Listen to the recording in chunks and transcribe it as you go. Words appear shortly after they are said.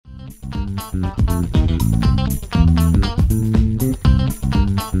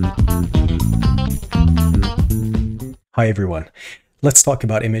Hi everyone. Let's talk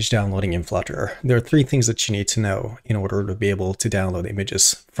about image downloading in Flutter. There are three things that you need to know in order to be able to download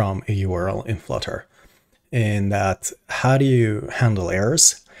images from a URL in Flutter. In that, how do you handle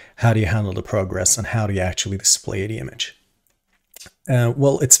errors? How do you handle the progress? And how do you actually display the image?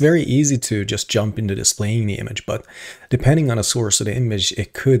 Well, it's very easy to just jump into displaying the image, but depending on the source of the image,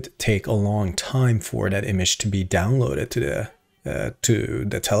 it could take a long time for that image to be downloaded to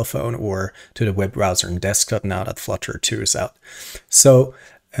the telephone or to the web browser and desktop now that Flutter 2 is out. So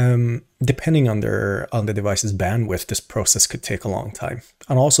depending on the device's bandwidth, this process could take a long time.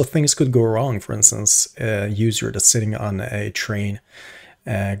 And also things could go wrong. For instance, a user that's sitting on a train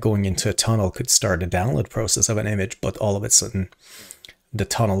going into a tunnel could start the download process of an image, but all of a sudden the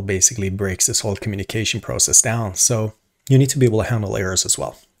tunnel basically breaks this whole communication process down. So you need to be able to handle errors as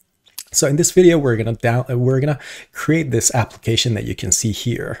well. So in this video, we're gonna create this application that you can see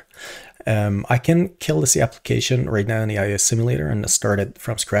here. I can kill this application right now in the iOS simulator and start it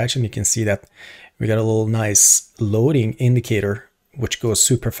from scratch, and you can see that we got a little nice loading indicator which goes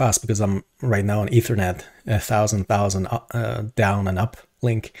super fast because I'm right now on Ethernet, 1000 down and up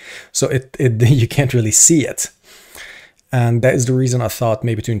link, so you can't really see it. And that is the reason I thought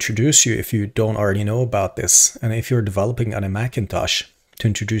maybe to introduce you, if you don't already know about this, and if you're developing on a Macintosh, to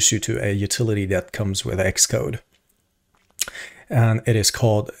introduce you to a utility that comes with Xcode. And it is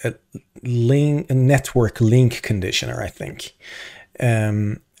called a network link conditioner, I think.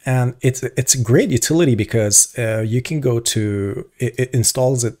 And it's a great utility because you can go to, it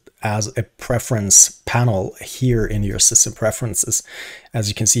installs it as a preference panel here in your system preferences. As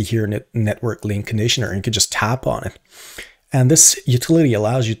you can see here in the network link conditioner, and you can just tap on it. And this utility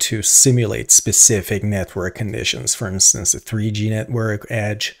allows you to simulate specific network conditions, for instance, a 3G network,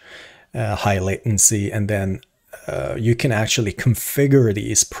 edge, high latency, and then you can actually configure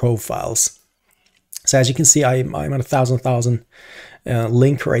these profiles. So as you can see, I'm at 1000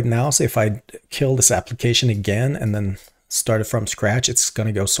 link right now. So if I kill this application again and then start it from scratch, it's going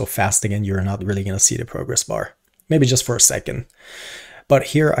to go so fast again, you're not really going to see the progress bar, maybe just for a second. But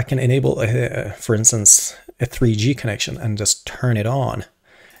here I can enable, for instance, a 3G connection and just turn it on,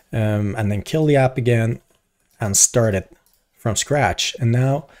 and then kill the app again and start it from scratch. And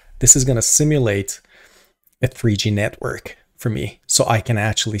now this is going to simulate a 3G network for me, so I can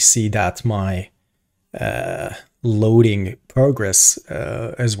actually see that my loading progress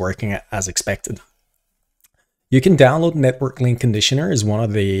is working as expected. You can download Network Link Conditioner as one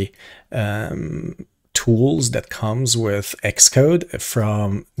of the tools that comes with Xcode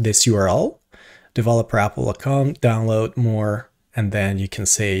from this URL, developerapple.com, download more, and then you can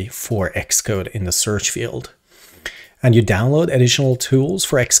say for Xcode in the search field. And you download additional tools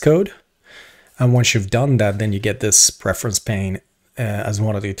for Xcode. And once you've done that, then you get this preference pane as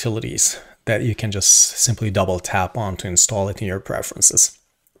one of the utilities that you can just simply double tap on to install it in your preferences.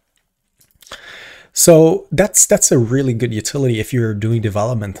 So that's a really good utility if you're doing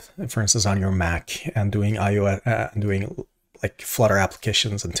development, for instance, on your Mac and doing iOS, doing like Flutter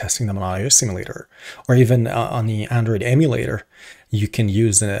applications and testing them on iOS simulator, or even on the Android emulator. You can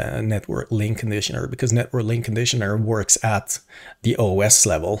use the network link conditioner because network link conditioner works at the OS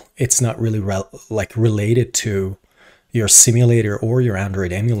level. It's not really related to your simulator or your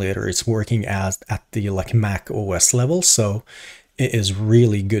Android emulator. It's working at the Mac OS level. So it is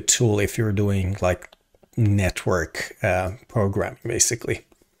really good tool if you're doing like network programming, basically.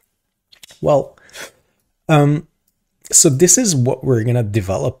 Well, so this is what we're gonna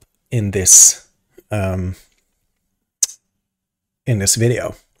develop in this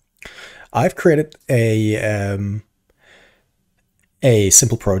video. I've created a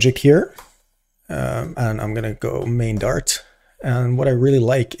simple project here, and I'm gonna go main Dart. And what I really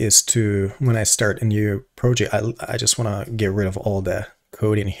like is to, when I start a new project, I just want to get rid of all the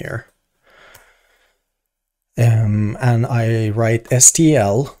code in here. And I write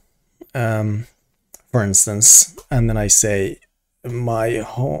STL, for instance, and then I say my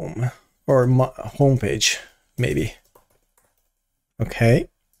home, or my homepage, maybe. Okay,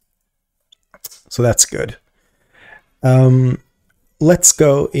 so that's good. Let's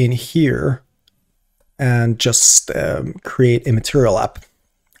go in here and just create a material app.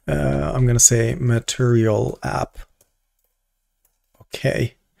 I'm going to say material app.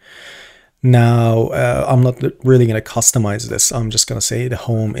 Okay. Now, I'm not really going to customize this. I'm just going to say the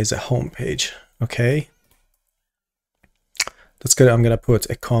home is a home page. Okay. That's good. I'm going to put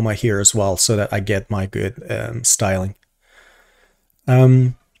a comma here as well so that I get my good styling.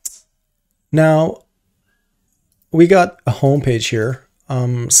 Now, we got a home page here.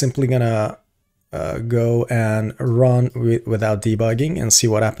 I'm simply gonna go and run without debugging and see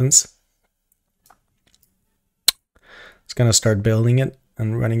what happens. It's gonna start building it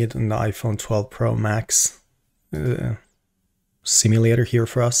and running it on the iPhone 12 Pro Max simulator here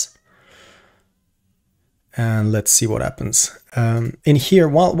for us. And let's see what happens. In here,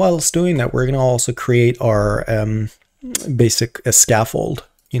 while it's doing that, we're gonna also create our basic scaffold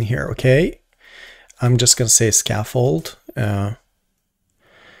in here, okay? I'm just gonna say scaffold,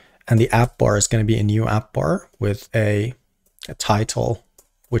 and the app bar is gonna be a new app bar with a title,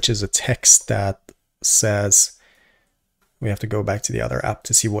 which is a text that says, we have to go back to the other app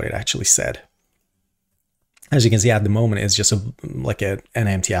to see what it actually said. As you can see at the moment, it's just like an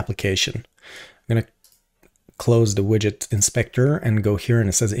empty application. I'm gonna close the widget inspector and go here, and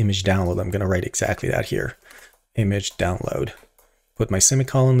it says image download. I'm gonna write exactly that here, image download. Put my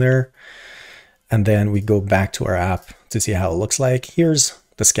semicolon there, and then we go back to our app to see how it looks like. Here's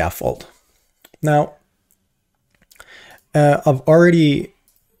the scaffold. Now, I've already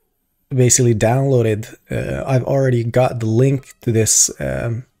basically downloaded, I've already got the link to this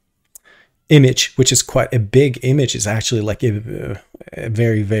image, which is quite a big image. It's actually like a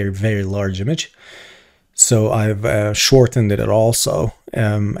very, very, very large image. So I've shortened it also,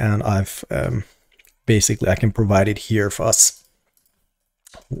 and I've basically, I can provide it here for us.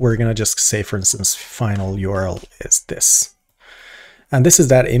 We're gonna just say, for instance, final URL is this. And this is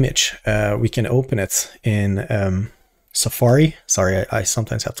that image. We can open it in Safari. Sorry, I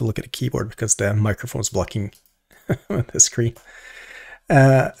sometimes have to look at the keyboard because the microphone is blocking the screen.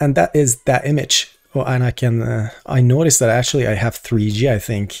 And that is that image. Oh, and I can, I noticed that actually I have 3G, I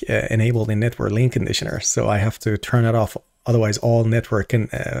think, enabled in network link conditioner. So I have to turn it off. Otherwise, all network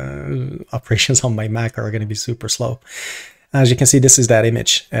and operations on my Mac are going to be super slow. As you can see, this is that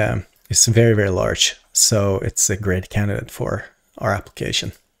image. It's very, very large. So it's a great candidate for our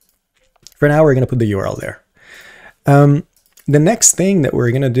application. For now, we're going to put the URL there. The next thing that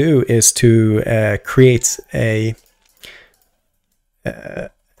we're going to do is to create a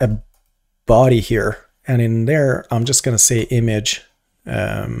body here, and in there I'm just going to say image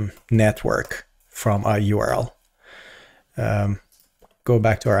network from our URL. Go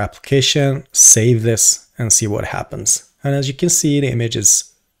back to our application, save this, and see what happens. And as you can see, the image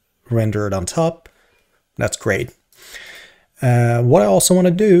is rendered on top. That's great. What I also want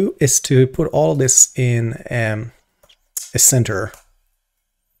to do is to put all this in a center,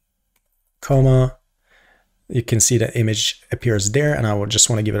 comma. You can see the image appears there, and I would just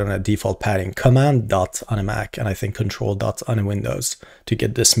want to give it a default padding, command dot on a Mac, and I think control dot on a Windows to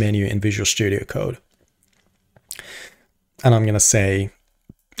get this menu in Visual Studio Code. And I'm going to say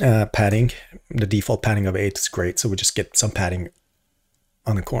padding, the default padding of 8 is great, so we just get some padding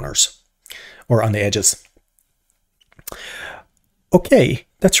on the corners or on the edges. Okay,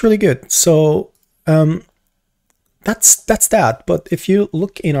 that's really good. So that's that. But if you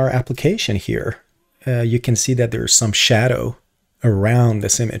look in our application here, you can see that there's some shadow around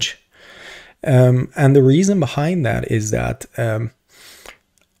this image. And the reason behind that is that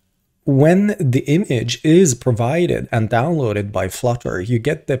when the image is provided and downloaded by Flutter, you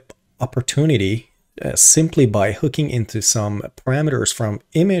get the opportunity simply by hooking into some parameters from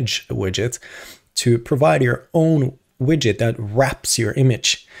image widget to provide your own widget that wraps your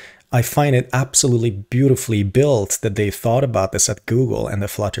image. I find it absolutely beautifully built that they thought about this at Google and the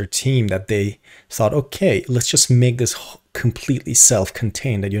Flutter team, that they thought, okay, let's just make this completely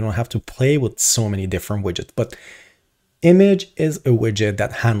self-contained, that you don't have to play with so many different widgets. But image is a widget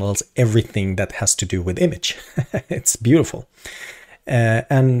that handles everything that has to do with image. It's beautiful.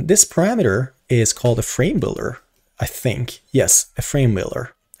 And this parameter is called a frame builder, I think. Yes, a frame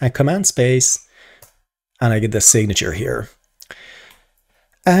builder. I command space, and I get the signature here.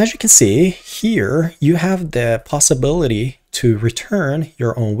 As you can see here, you have the possibility to return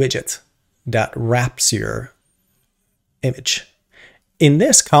your own widget that wraps your image. In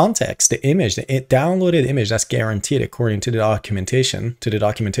this context, the image, the downloaded image that's guaranteed according to the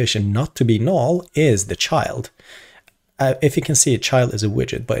documentation not to be null is the child. If you can see, a child is a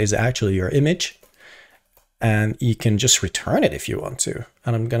widget, but is actually your image. And you can just return it if you want to.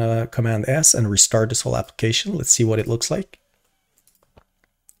 And I'm gonna command S and restart this whole application. Let's see what it looks like.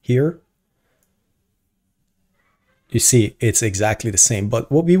 Here, you see it's exactly the same,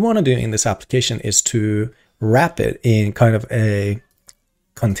 but what we want to do in this application is to wrap it in kind of a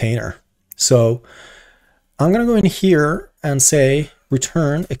container. So I'm going to go in here and say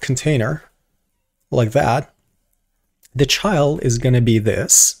return a container like that. The child is going to be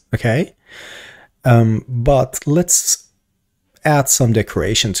this, okay? But let's add some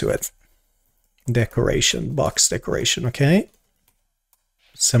decoration to it. Decoration, box decoration, okay?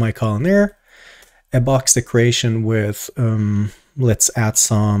 semicolon there, a box decoration with, let's add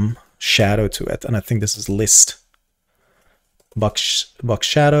some shadow to it. And I think this is list. Box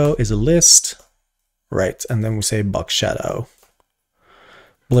shadow is a list, right? And then we say box shadow.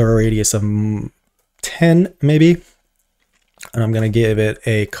 Blur radius of 10 maybe. And I'm going to give it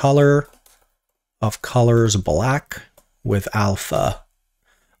a color of colors black with alpha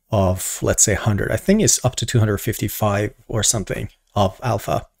of, let's say 100. I think it's up to 255 or something of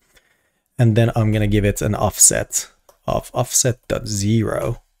alpha. And then I'm going to give it an offset of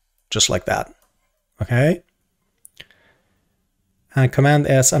offset.0, just like that. Okay. And Command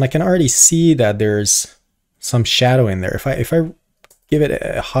S, and I can already see that there's some shadow in there. If I give it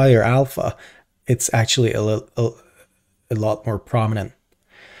a higher alpha, it's actually a lot more prominent,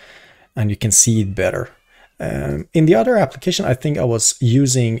 and you can see it better. In the other application, I think I was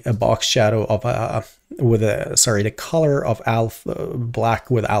using a box shadow of the color of alpha black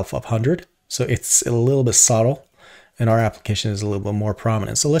with alpha of 100. So it's a little bit subtle, and our application is a little bit more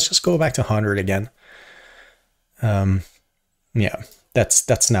prominent. So let's just go back to 100 again. Yeah,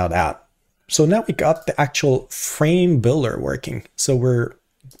 that's now that. So now we got the actual frame builder working. So we're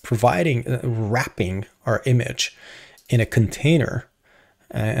providing, wrapping our image in a container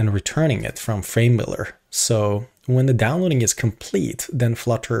and returning it from frame builder. So when the downloading is complete, then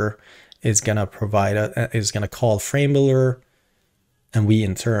Flutter is gonna call frame builder, and we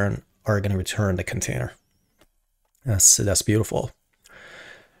in turn are gonna return the container. That's beautiful.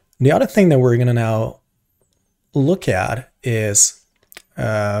 The other thing that we're gonna now look at is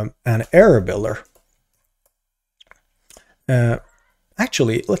an error builder.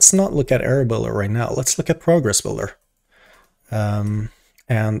 Actually, let's not look at error builder right now. Let's look at progress builder.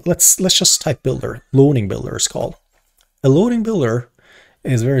 And let's just type builder. Loading builder is called. A loading builder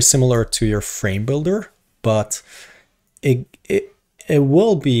is very similar to your frame builder, but it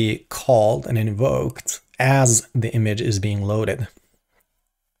will be called and invoked as the image is being loaded.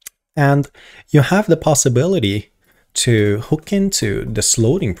 And you have the possibility to hook into this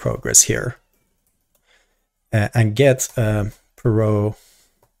loading progress here and get per row,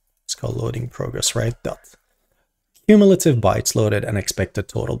 it's called loading progress, right? Cumulative bytes loaded and expected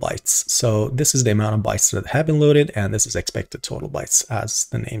total bytes. So this is the amount of bytes that have been loaded, and this is expected total bytes, as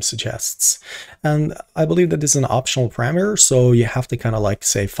the name suggests. And I believe that this is an optional parameter, so you have to kind of like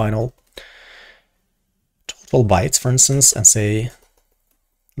say final total bytes, for instance, and say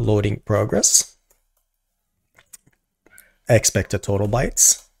loading progress, expected total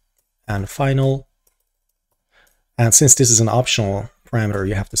bytes, and final. And since this is an optional parameter,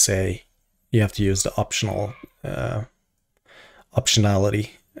 you have to use the optional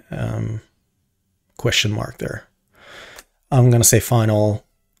optionality question mark there. I'm going to say final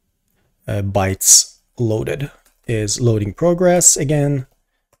bytes loaded is loading progress again.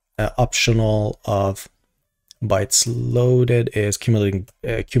 Optional of bytes loaded is cumulative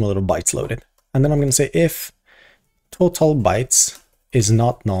bytes loaded. And then I'm going to say if total bytes is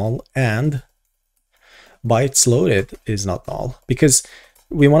not null and bytes loaded is not null, because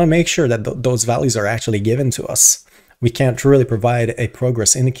we want to make sure that those values are actually given to us. We can't really provide a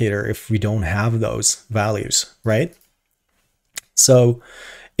progress indicator if we don't have those values, right? So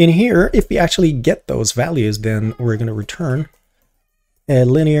in here, if we actually get those values, then we're going to return a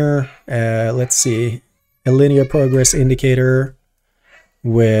linear, let's see, a linear progress indicator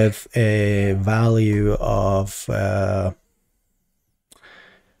with a value of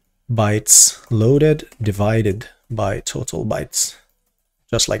bytes loaded divided by total bytes.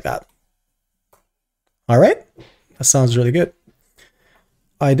 Just like that. All right, that sounds really good.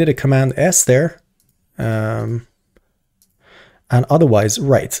 I did a Command S there. And otherwise,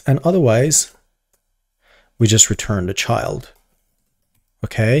 right, and otherwise, we just return the child.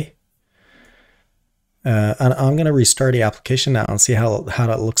 Okay. And I'm going to restart the application now and see how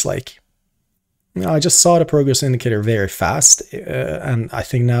that looks like. I just saw the progress indicator very fast, and I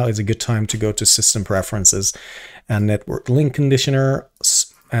think now is a good time to go to System Preferences and Network Link Conditioner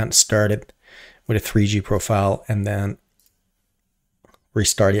and start it with a 3G profile, and then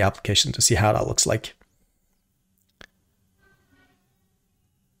restart the application to see how that looks like.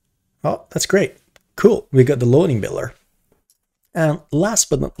 Oh, that's great. Cool. We got the loading builder. And last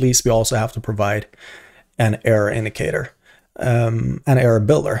but not least, we also have to provide an error indicator, an error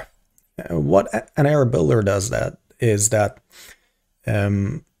builder. What an error builder does that is that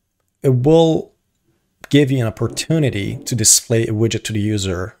it will give you an opportunity to display a widget to the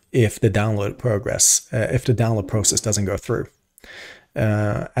user if the download process doesn't go through.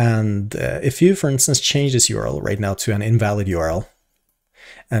 If you, for instance, change this URL right now to an invalid URL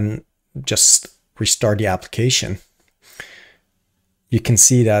and just restart the application, you can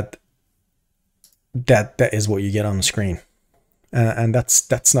see that is what you get on the screen. And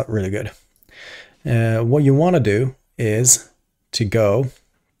that's not really good. What you want to do is to go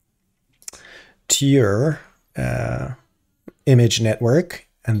to your image network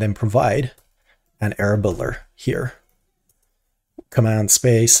and then provide an error builder here. Command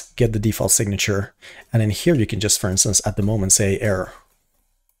space, get the default signature, and then here you can just, for instance, at the moment say error.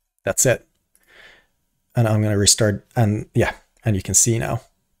 That's it. And I'm going to restart, and yeah, and you can see now,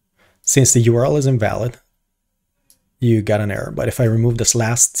 since the URL is invalid, you got an error. But if I remove this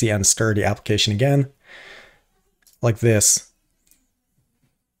last C and stir the application again, like this,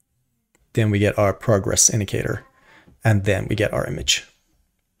 then we get our progress indicator, and then we get our image.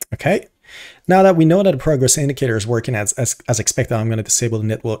 Okay. Now that we know that the progress indicator is working as expected, I'm going to disable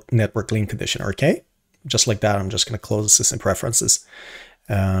the network link condition. Okay. Just like that, I'm just going to close the system preferences.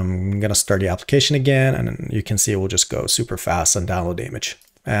 I'm going to start the application again, and you can see it will just go super fast and download the image.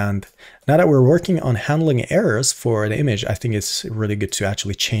 And now that we're working on handling errors for the image, I think it's really good to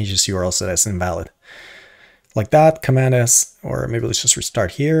actually change this URL so that it's invalid. Like that, Command S, or maybe let's just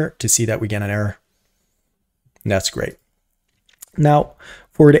restart here to see that we get an error. That's great. Now,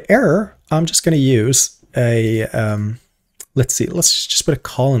 for the error, I'm just going to use a, let's just put a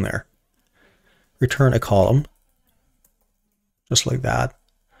column there. Return a column, just like that.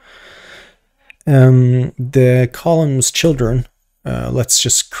 The column's children, let's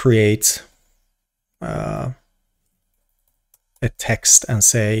just create a text and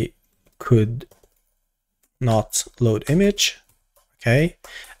say could not load image, okay,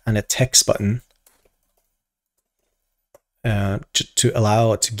 and a text button to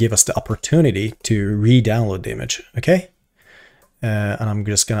allow it to give us the opportunity to re-download the image, okay. And I'm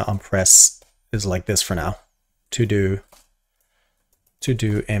just gonna unpress is like this for now to do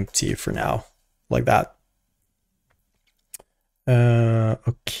empty for now, like that.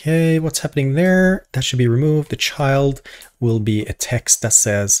 Okay, what's happening there? That should be removed. The child will be a text that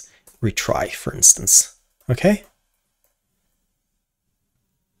says retry, for instance. Okay,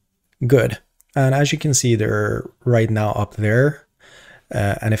 good. And as you can see, they're right now up there.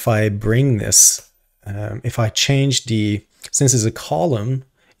 And if I bring this, if I change the, since it's a column,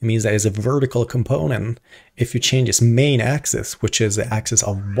 it means that it's a vertical component. If you change its main axis, which is the axis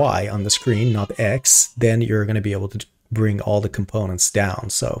of Y on the screen, not X, then you're going to be able to bring all the components down.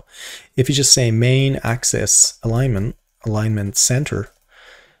 So if you just say main axis alignment center,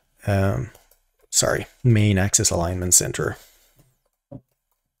 main axis alignment center,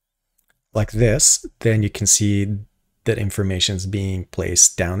 like this, then you can see that information is being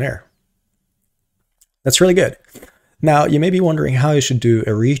placed down there. That's really good. Now, you may be wondering how you should do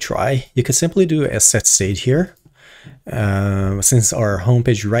a retry. You could simply do a set state here. Since our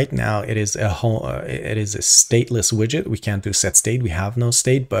homepage right now, it is a stateless widget. We can't do set state. We have no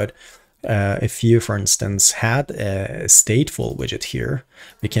state. But if you, for instance, had a stateful widget here,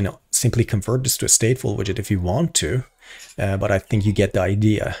 we can simply convert this to a stateful widget if you want to. But I think you get the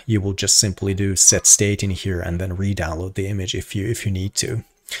idea. You will just simply do set state in here and then re-download the image if you need to,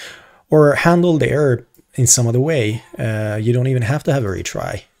 or handle the error in some other way. You don't even have to have a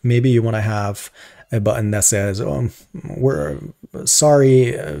retry. Maybe you want to have a button that says, "Oh, we're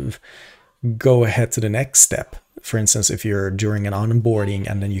sorry, go ahead to the next step." For instance, if you're during an onboarding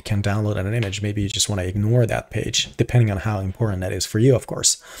and then you can download an image, maybe you just want to ignore that page, depending on how important that is for you, of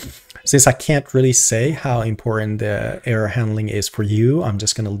course. Since I can't really say how important the error handling is for you, I'm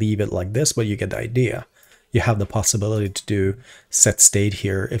just going to leave it like this, but you get the idea. You have the possibility to do set state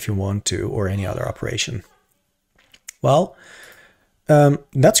here if you want to, or any other operation. Well,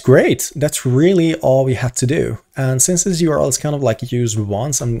 that's great. That's really all we had to do. And since this URL is kind of like used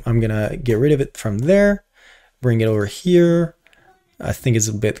once, I'm going to get rid of it from there, bring it over here. I think it's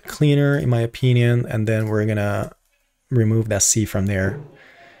a bit cleaner in my opinion. And then we're going to remove that C from there.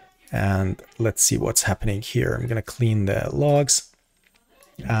 And let's see what's happening here. I'm going to clean the logs.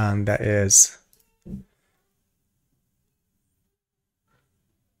 And that is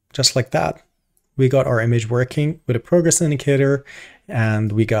just like that. We got our image working with a progress indicator,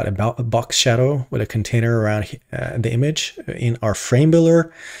 and we got a box shadow with a container around the image in our frame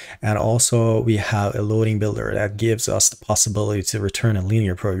builder. And also we have a loading builder that gives us the possibility to return a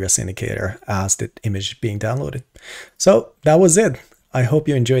linear progress indicator as the image is being downloaded. So that was it. I hope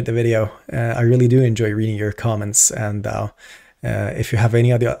you enjoyed the video. I really do enjoy reading your comments. And if you have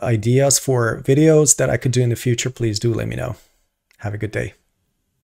any other ideas for videos that I could do in the future, please do let me know. Have a good day.